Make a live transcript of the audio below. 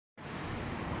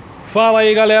Fala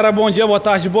aí galera, bom dia, boa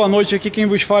tarde, boa noite. Aqui quem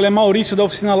vos fala é Maurício da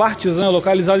oficina Artisan,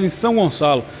 localizada em São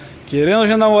Gonçalo. Querendo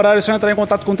agendar um horário, é só entrar em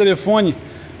contato com o telefone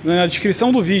na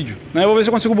descrição do vídeo. Eu vou ver se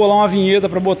eu consigo bolar uma vinheta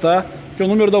para botar, porque o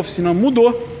número da oficina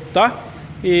mudou, tá?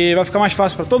 E vai ficar mais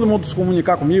fácil para todo mundo se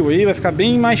comunicar comigo aí, vai ficar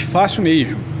bem mais fácil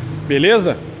mesmo,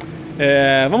 beleza?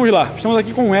 Vamos lá, estamos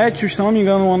aqui com o Etios, se não me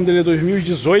engano o ano dele é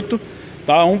 2018,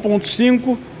 tá?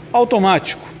 1.5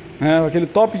 automático, né? Aquele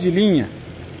top de linha.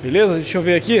 Beleza? Deixa eu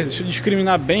ver aqui, deixa eu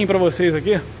discriminar bem para vocês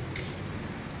aqui.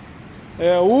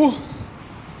 É o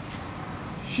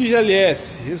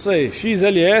XLS, isso aí,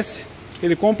 XLS,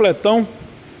 aquele completão.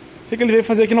 O que ele veio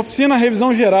fazer aqui na oficina?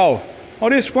 Revisão geral.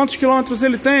 Maurício, quantos quilômetros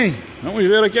ele tem? Vamos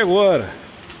ver aqui agora.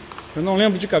 Eu não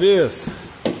lembro de cabeça.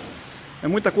 É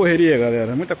muita correria,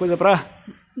 galera, é muita coisa para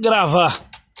gravar.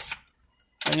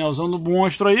 Painelzão do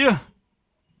monstro aí.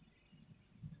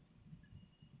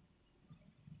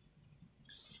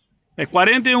 É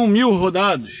 41 mil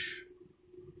rodados.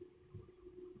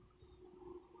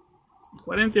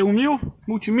 41 mil,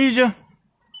 multimídia.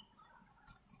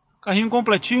 Carrinho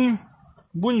completinho,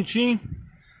 bonitinho.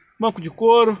 Banco de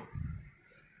couro.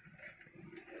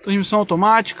 Transmissão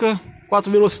automática,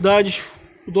 4 velocidades.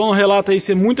 O dono relata aí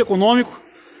ser muito econômico,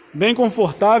 bem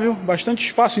confortável, bastante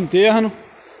espaço interno.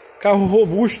 Carro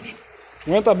robusto,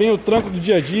 aguenta bem o tranco do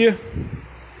dia a dia.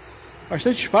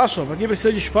 Bastante espaço, para quem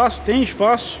precisa de espaço, tem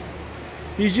espaço.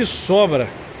 E de sobra,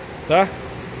 tá?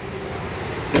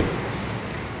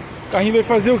 O carrinho vai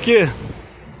fazer o que?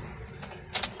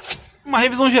 Uma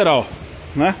revisão geral,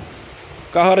 né?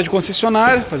 O carro era de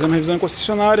concessionária, fazendo revisão em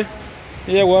concessionária.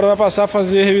 E agora vai passar a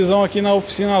fazer revisão aqui na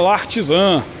oficina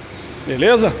Artisan,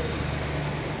 beleza?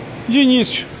 De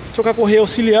início, trocar a correia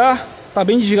auxiliar, tá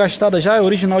bem desgastada já, é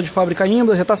original de fábrica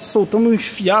ainda, já tá soltando uns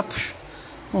fiapos.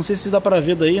 Não sei se dá pra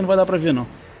ver daí, não vai dar pra ver não.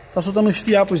 Tá soltando uns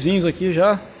fiapozinhos aqui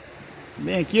já.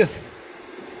 Bem aqui,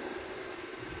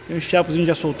 tem uns fiapozinhos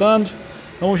já soltando.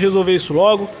 Vamos resolver isso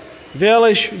logo.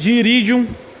 Velas de iridium,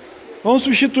 vamos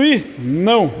substituir?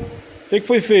 Não. O que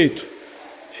foi feito?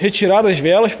 Retirar as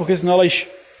velas, porque senão elas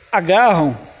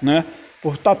agarram, né?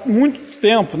 Por estar muito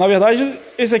tempo. Na verdade,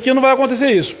 esse aqui não vai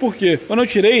acontecer isso. Por quê? Quando eu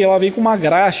tirei, ela vem com uma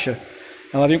graxa.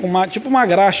 Ela vem com uma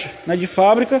graxa, né, de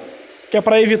fábrica, que é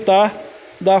para evitar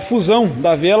da fusão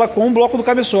da vela com o bloco do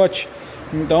cabeçote.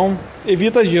 Então,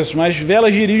 evita disso. Mas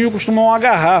velas de iridium costumam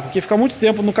agarrar, porque fica muito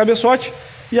tempo no cabeçote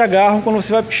e agarram quando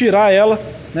você vai tirar ela,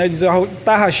 né,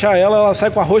 tarrachar ela, ela sai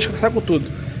com a rosca, sai com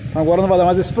tudo. Então, agora não vai dar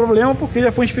mais esse problema, porque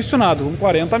já foi inspecionado com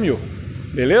 40 mil.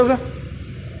 Beleza?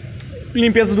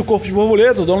 Limpeza do corpo de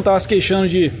borboleta. O dono estava se queixando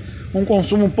de um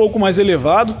consumo um pouco mais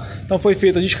elevado. Então, foi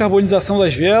feita a descarbonização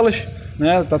das velas,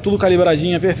 né? Tá tudo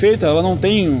calibradinha, perfeita. Ela não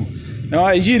tem...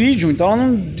 É de iridium, então ela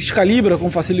não descalibra com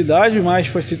facilidade, mas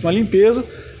foi feita uma limpeza.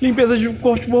 Limpeza de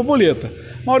corpo de borboleta.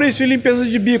 Maurício, e limpeza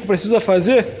de bico precisa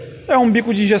fazer? É um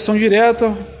bico de injeção direta,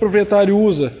 o proprietário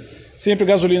usa sempre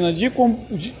gasolina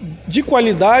de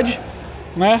qualidade,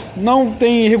 né? Não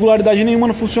tem irregularidade nenhuma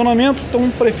no funcionamento, então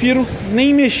prefiro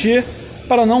nem mexer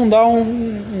para não dar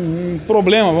um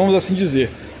problema, vamos assim dizer,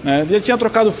 né? Já tinha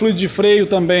trocado o fluido de freio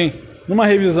também numa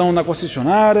revisão na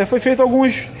concessionária, foi feito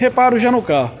alguns reparos já no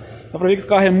carro. Dá pra ver que o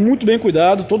carro é muito bem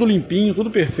cuidado, todo limpinho,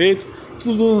 tudo perfeito,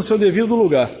 tudo no seu devido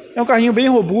lugar. É um carrinho bem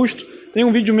robusto. Tem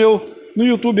um vídeo meu no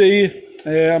YouTube aí,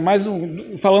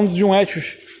 falando de um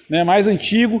Etios, né, mais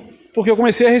antigo, porque eu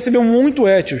comecei a receber muito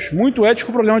Etios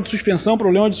com problema de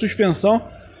suspensão,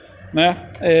 né,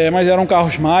 mas eram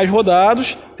carros mais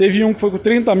rodados. Teve um que foi com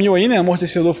 30 mil aí, né,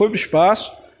 amortecedor foi para o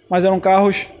espaço, mas eram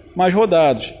carros mais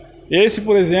rodados. Esse,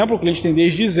 por exemplo, o cliente tem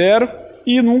desde zero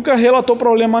e nunca relatou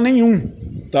problema nenhum.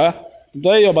 Tá?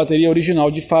 Então aí, a bateria original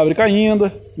de fábrica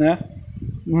ainda, né?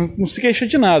 Não se queixa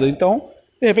de nada. Então,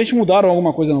 de repente mudaram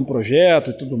alguma coisa no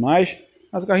projeto e tudo mais,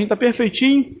 mas o carrinho está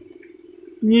perfeitinho.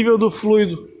 Nível do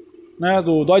fluido, né,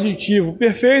 do aditivo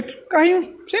perfeito.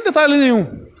 Carrinho sem detalhe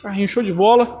nenhum. Carrinho show de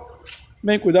bola.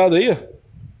 Bem cuidado aí.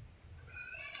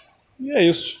 E é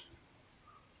isso.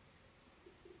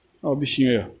 Olha o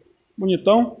bichinho aí, ó.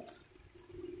 Bonitão.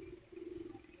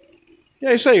 E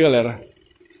é isso aí, galera.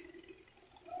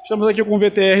 Estamos aqui com o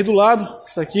VTR do lado.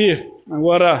 Isso aqui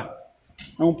agora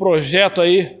é um projeto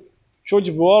aí, show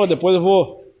de bola. Depois eu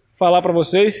vou falar para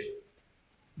vocês.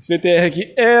 Esse VTR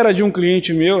aqui era de um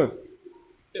cliente meu.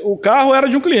 O carro era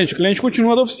de um cliente, o cliente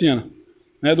continua da oficina,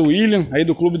 né, do William, aí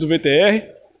do clube do VTR.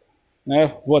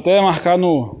 Né, vou até marcar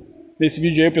nesse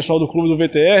vídeo aí o pessoal do clube do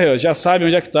VTR, ó, já sabe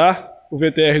onde é que está o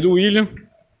VTR do William.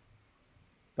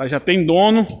 Tá, já tem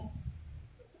dono.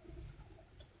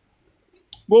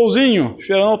 Golzinho,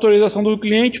 esperando a autorização do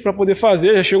cliente para poder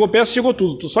fazer. Já chegou peça, chegou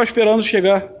tudo. Estou só esperando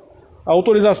chegar a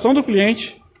autorização do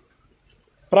cliente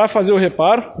para fazer o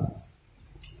reparo.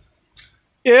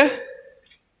 E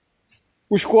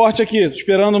os cortes aqui, tô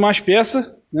esperando mais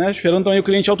peça, né? Esperando também o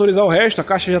cliente autorizar o resto. A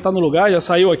caixa já está no lugar, já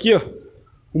saiu aqui, ó,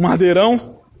 o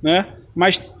madeirão, né?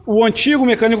 Mas o antigo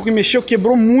mecânico que mexeu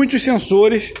quebrou muitos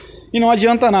sensores e não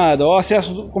adianta nada. Ó, o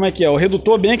acesso, como é que é? O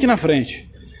redutor bem aqui na frente.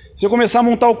 Se eu começar a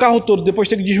montar o carro todo, depois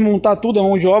ter que desmontar tudo, a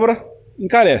mão de obra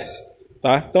encarece,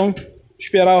 tá? Então,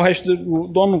 esperar o resto, o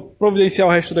dono providenciar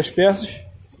o resto das peças.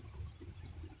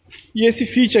 E esse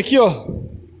fit aqui, ó,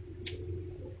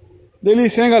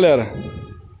 delícia, hein, galera?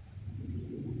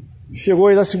 Chegou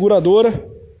aí da seguradora,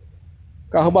 o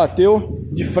carro bateu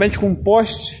de frente com um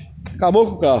poste, acabou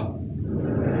com o carro.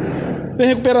 Tem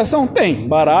recuperação? Tem.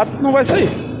 Barato não vai sair.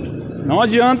 Não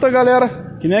adianta,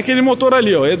 galera, que nem aquele motor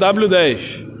ali, ó,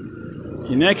 EW10.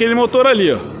 Que nem aquele motor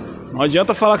ali, ó. Não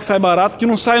adianta falar que sai barato, que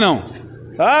não sai não.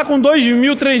 Ah, com 2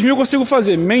 mil, 3 mil consigo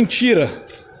fazer. Mentira.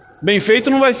 Bem feito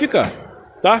não vai ficar,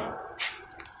 tá?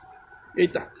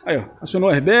 Eita, aí ó, acionou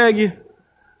o airbag.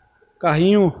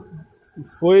 Carrinho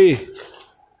foi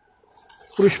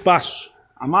pro espaço.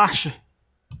 A marcha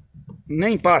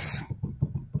nem passa.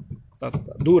 Tá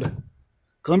dura.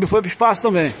 O câmbio foi pro espaço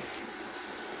também.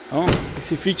 Então,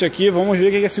 esse fit aqui, vamos ver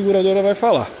o que a seguradora vai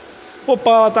falar. O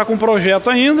Opala tá com projeto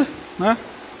ainda, né?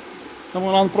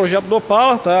 Estamos lá no projeto do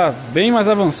Opala, tá bem mais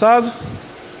avançado.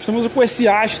 Estamos com esse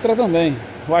Astra também,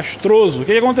 o Astroso. O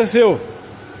que aconteceu?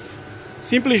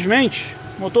 Simplesmente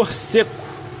motor seco.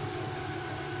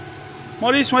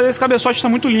 Maurício, mas esse cabeçote está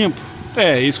muito limpo.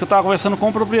 É isso que eu estava conversando com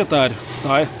o proprietário,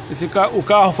 tá? O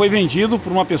carro foi vendido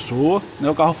por uma pessoa, né?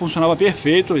 O carro funcionava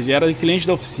perfeito, ele era cliente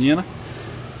da oficina,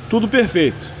 tudo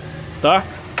perfeito, tá?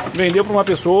 Vendeu para uma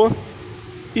pessoa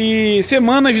e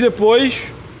semanas depois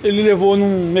ele levou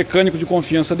num mecânico de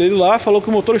confiança dele lá, falou que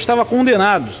o motor estava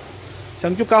condenado,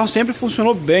 sendo que o carro sempre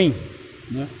funcionou bem,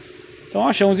 né? Então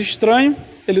achamos estranho,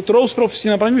 ele trouxe para a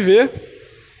oficina para me ver,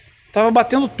 estava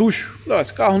batendo tucho. Falei,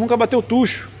 esse carro nunca bateu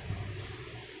tucho.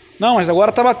 Não, mas agora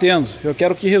está batendo. Eu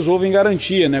quero que resolva em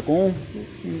garantia, né, com o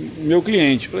meu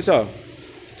cliente. Falei assim, ó,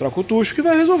 você troca o tucho que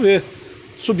vai resolver.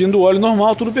 Subindo o óleo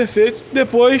normal, tudo perfeito.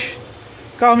 Depois,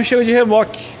 o carro me chega de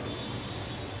reboque.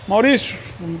 Maurício,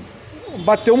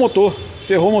 bateu o motor,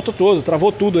 ferrou o motor todo,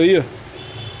 travou tudo aí, ó.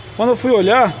 Quando eu fui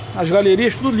olhar, as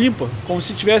galerias tudo limpa, como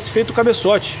se tivesse feito o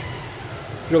cabeçote.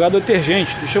 Jogado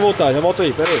detergente. Deixa eu voltar, já volto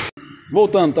aí, pera aí.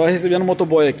 Voltando, tava recebendo o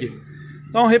motoboy aqui.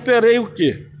 Então, reparei o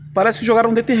quê? Parece que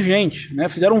jogaram detergente, né?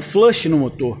 Fizeram um flush no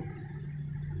motor,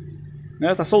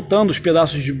 né? Tá soltando os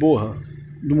pedaços de borra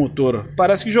do motor.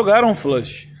 Parece que jogaram um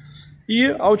flush.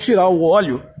 E ao tirar o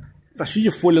óleo, tá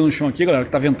cheio de folha no chão aqui, galera,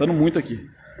 que tá ventando muito aqui.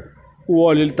 O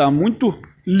óleo ele tá muito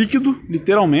líquido,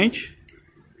 literalmente,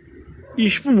 e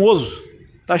espumoso.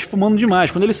 Tá espumando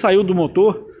demais. Quando ele saiu do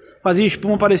motor, fazia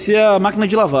espuma, parecia a máquina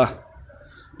de lavar,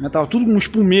 né? Tava tudo com um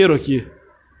espumeiro aqui,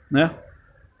 né?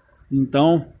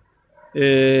 Então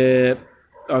eu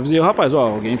avisei o rapaz, ó,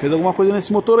 alguém fez alguma coisa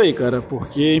nesse motor aí, cara,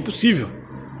 porque é impossível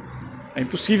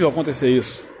acontecer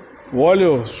isso. O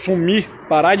óleo sumir,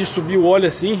 parar de subir o óleo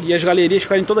assim e as galerias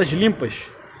ficarem todas limpas,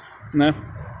 né?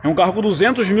 É um carro com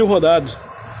 200 mil rodados,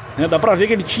 né? Dá pra ver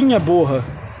que ele tinha borra,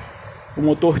 o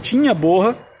motor tinha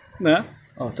borra, né?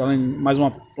 Ó, tá mais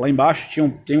uma lá embaixo,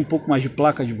 tem um pouco mais de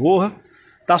placa de borra,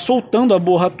 tá soltando a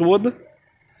borra toda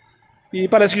e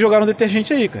parece que jogaram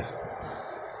detergente aí, cara.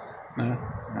 Né?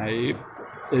 Aí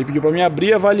ele pediu para mim abrir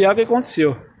e avaliar o que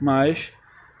aconteceu, mas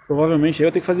provavelmente aí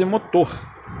eu tenho que fazer motor,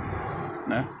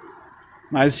 né?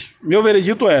 Mas meu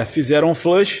veredito é, fizeram um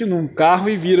flush num carro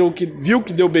e viu que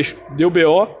deu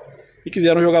BO e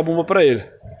quiseram jogar bomba para ele.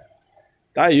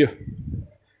 Tá aí, ó.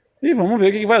 E vamos ver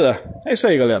o que vai dar. É isso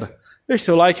aí, galera. Deixe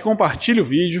seu like, compartilhe o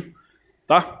vídeo,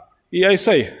 tá? E é isso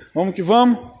aí. Vamos que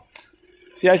vamos.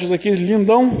 Esse Etios aqui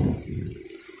lindão.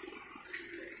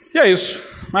 E é isso.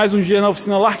 Mais um dia na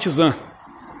oficina Lartizan.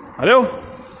 Valeu?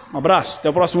 Um abraço. Até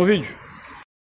o próximo vídeo.